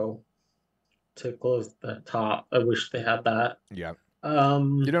Velcro to close the top. I wish they had that. Yeah.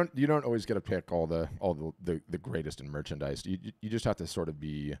 You don't always get to pick all the greatest in merchandise. You just have to sort of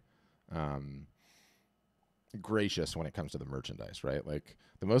be gracious when it comes to the merchandise, right? Like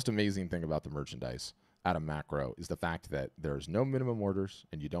the most amazing thing about the merchandise at a macro is the fact that there's no minimum orders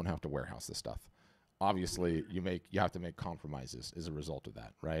and you don't have to warehouse this stuff. Obviously, you have to make compromises as a result of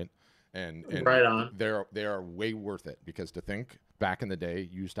that, right? And right on. They are way worth it, because to think back in the day,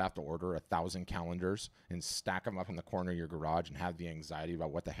 you used to have to order 1,000 calendars and stack them up in the corner of your garage and have the anxiety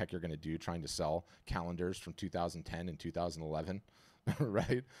about what the heck you're going to do trying to sell calendars from 2010 and 2011,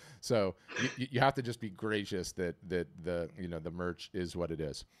 right? So you have to just be gracious that the merch is what it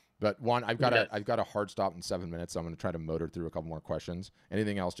is. But Juan, I've got a hard stop in 7 minutes, so I'm going to try to motor through a couple more questions.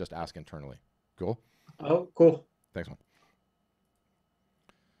 Anything else, just ask internally. Cool? Oh, cool. Thanks, man.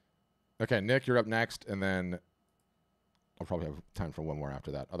 Okay, Nick, you're up next, and then I'll probably have time for one more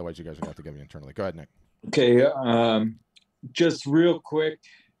after that. Otherwise, you guys are going to have to give me internally. Go ahead, Nick. Okay, just real quick.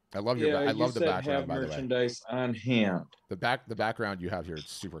 I love the background, by the way. Merchandise on hand. The background you have here is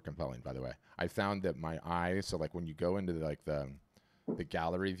super compelling, by the way. I found that my eye, so like when you go into the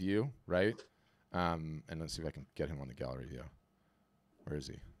gallery view, right? And let's see if I can get him on the gallery view. Where is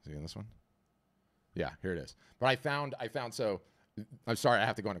he? Is he in this one? Yeah, here it is. But I found so I'm sorry I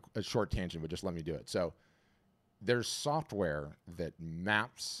have to go on a short tangent, but just let me do it. So there's software that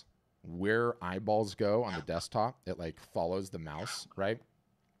maps where eyeballs go on the desktop. It like follows the mouse, right?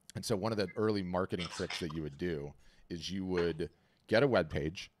 And so one of the early marketing tricks that you would do is you would get a web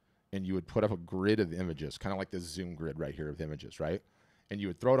page and you would put up a grid of images, kind of like this Zoom grid right here of images, right? And you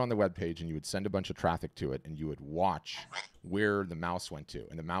would throw it on the web page and you would send a bunch of traffic to it and you would watch where the mouse went to.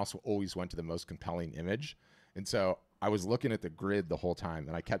 And the mouse always went to the most compelling image. And so I was looking at the grid the whole time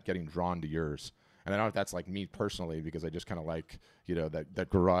and I kept getting drawn to yours. And I don't know if that's like me personally, because I just kind of like, that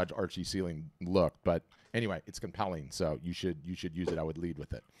garage archy ceiling look. But anyway, it's compelling. So you should use it. I would lead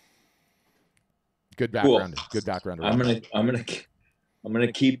with it. Good Cool. background. Good background. I'm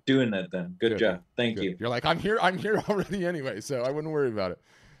gonna keep doing that then. Good job. Thank Good. you. You're like, I'm here already anyway, so I wouldn't worry about it.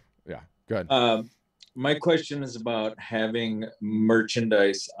 Yeah, good. My question is about having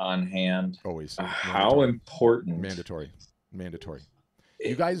merchandise on hand. Always. How important? Mandatory.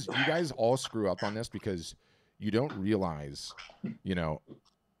 You guys all screw up on this because you don't realize, you know,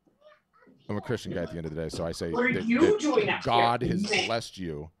 I'm a Christian guy at the end of the day, so I say that God has blessed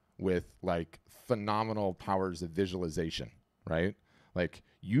you with like phenomenal powers of visualization, right? Like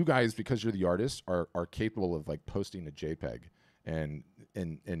you guys, because you're the artists, are capable of like posting a JPEG and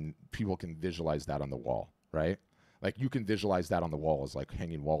people can visualize that on the wall, right? Like you can visualize that on the wall as like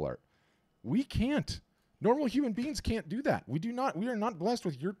hanging wall art. We can't. Normal human beings can't do that. We are not blessed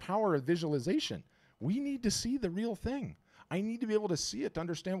with your power of visualization. We need to see the real thing. I need to be able to see it to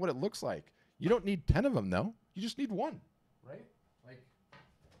understand what it looks like. You don't need 10 of them though. You just need one, right? Like.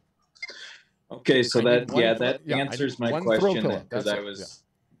 Okay, so that answers my question because I was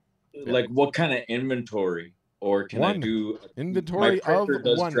like, what kind of inventory, or can I do inventory my printer of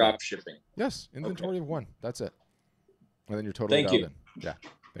does one drop shipping? Yes, inventory of one. That's it. And then you're totally dialed in. Yeah,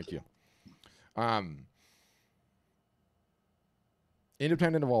 thank you.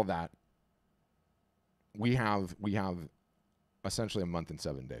 Independent of all that, we have essentially a month and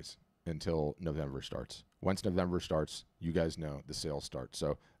 7 days until November starts. Once November starts, you guys know the sales start.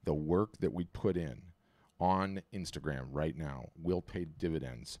 So the work that we put in on Instagram right now will pay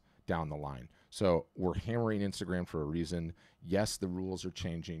dividends down the line. So we're hammering Instagram for a reason. Yes, the rules are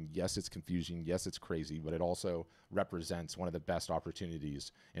changing. Yes, it's confusing. Yes, it's crazy, but it also represents one of the best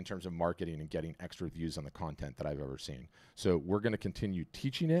opportunities in terms of marketing and getting extra views on the content that I've ever seen. So we're going to continue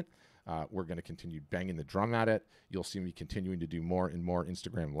teaching it. We're going to continue banging the drum at it. You'll see me continuing to do more and more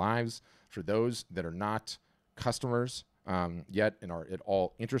Instagram lives. For those that are not customers yet and are at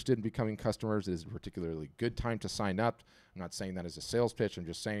all interested in becoming customers, it is a particularly good time to sign up. I'm not saying that as a sales pitch. I'm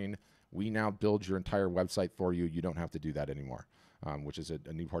just saying we now build your entire website for you. You don't have to do that anymore, which is a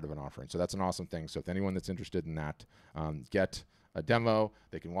new part of an offering. So that's an awesome thing. So if anyone that's interested in that, get a demo.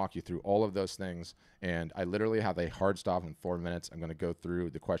 They can walk you through all of those things. And I literally have a hard stop in 4 minutes. I'm going to go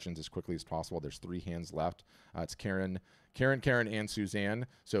through the questions as quickly as possible. There's 3 hands left. It's Karen, and Suzanne.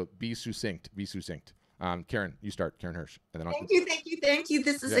 So be succinct. Karen, you start. Karen Hirsch. And then Thank you.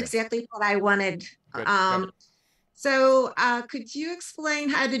 This is exactly what I wanted. Good. So could you explain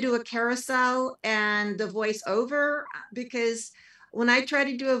how to do a carousel and the voiceover? Because when I try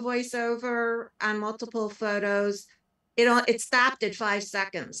to do a voiceover on multiple photos, it stopped at 5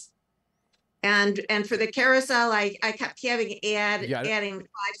 seconds. And for the carousel, I kept having adding 5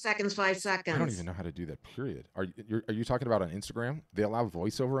 seconds. I don't even know how to do that, period. Are you talking about on Instagram? They allow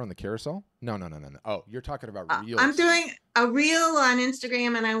voiceover on the carousel? No. Oh, you're talking about reels. I'm doing a reel on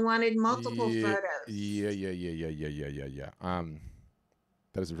Instagram and I wanted multiple photos. Yeah.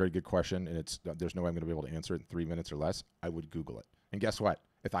 That is a very good question, and there's no way I'm going to be able to answer it in 3 minutes or less. I would Google it. And guess what?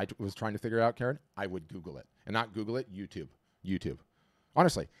 If I was trying to figure it out, Karen, I would Google it. And not Google it, YouTube.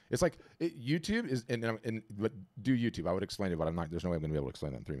 Honestly, it's like YouTube is, but do YouTube. I would explain it, but there's no way I'm going to be able to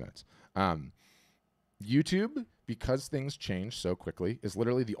explain that in 3 minutes. YouTube, because things change so quickly, is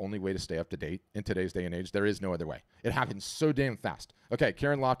literally the only way to stay up to date in today's day and age. There is no other way. It happens so damn fast. Okay,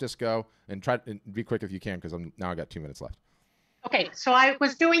 Karen Loftus, go and try and be quick if you can, because I got 2 minutes left. Okay, so I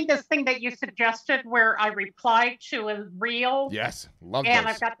was doing this thing that you suggested where I replied to a reel. Yes, love and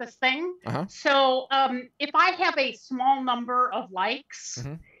those. I've got this thing. Uh-huh. So if I have a small number of likes,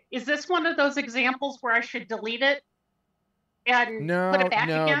 is this one of those examples where I should delete it and put it back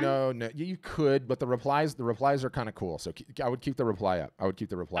again? No. You could, but the replies are kind of cool. So I would keep the reply up.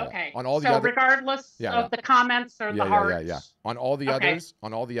 Okay. On all the other, regardless of the comments or the hearts. Yeah. On all the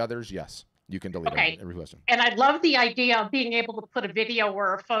others, yes. You can delete every question. And I love the idea of being able to put a video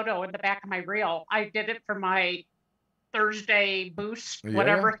or a photo in the back of my reel. I did it for my Thursday boost, thing.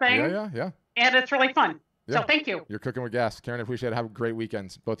 Yeah. And it's really fun. Yeah. So thank you. You're cooking with gas. Karen, I appreciate it. Have a great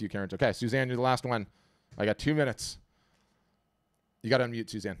weekend, both of you, Karens. Okay, Suzanne, you're the last one. I got 2 minutes. You got to unmute,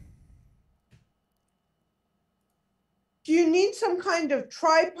 Suzanne. Do you need some kind of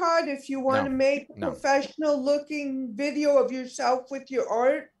tripod if you want to make a professional looking video of yourself with your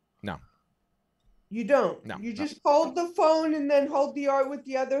art? No. You don't? No. You just hold the phone and then hold the art with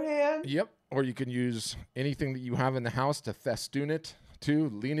the other hand? Yep. Or you can use anything that you have in the house to festoon it to,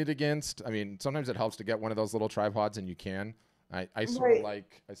 lean it against. I mean, sometimes it helps to get one of those little tripods, and you can. I sort of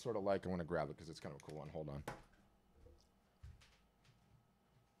like, I want to grab it because it's kind of a cool one. Hold on.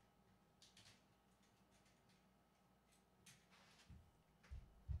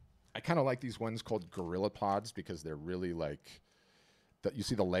 I kind of like these ones called Gorilla Pods because they're really like, you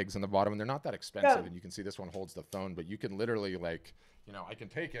see the legs on the bottom, and they're not that expensive. And you can see this one holds the phone, but you can literally like, you know, I can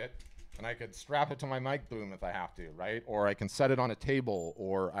take it and I could strap it to my mic boom if I have to, right? Or I can set it on a table,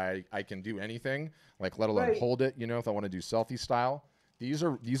 or I can do anything, like let alone hold it, you know, if I want to do selfie style. These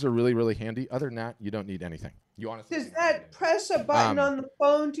are really, really handy. Other than that, you don't need anything. You honestly does that press a button on the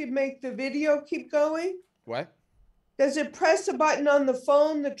phone to make the video keep going? What? Does it press a button on the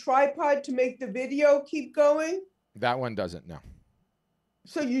phone, the tripod, to make the video keep going? That one doesn't, no.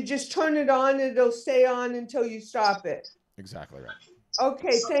 So you just turn it on and it'll stay on until you stop it. Exactly right.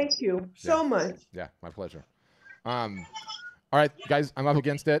 Okay, thank you so much. Yeah, my pleasure. All right, guys, I'm up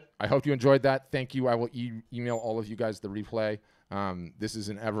against it. I hope you enjoyed that. Thank you. I will email all of you guys the replay. This is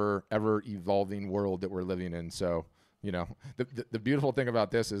an ever evolving world that we're living in. So, you know, the beautiful thing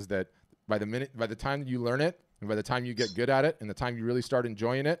about this is that by the time you learn it, and by the time you get good at it, and the time you really start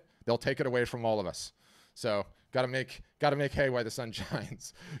enjoying it, they'll take it away from all of us. So gotta make hay while the sun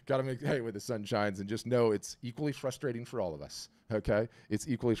shines. Gotta make hay while the sun shines, and just know it's equally frustrating for all of us. Okay, it's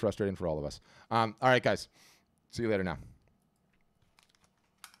equally frustrating for all of us. All right, guys, see you later now.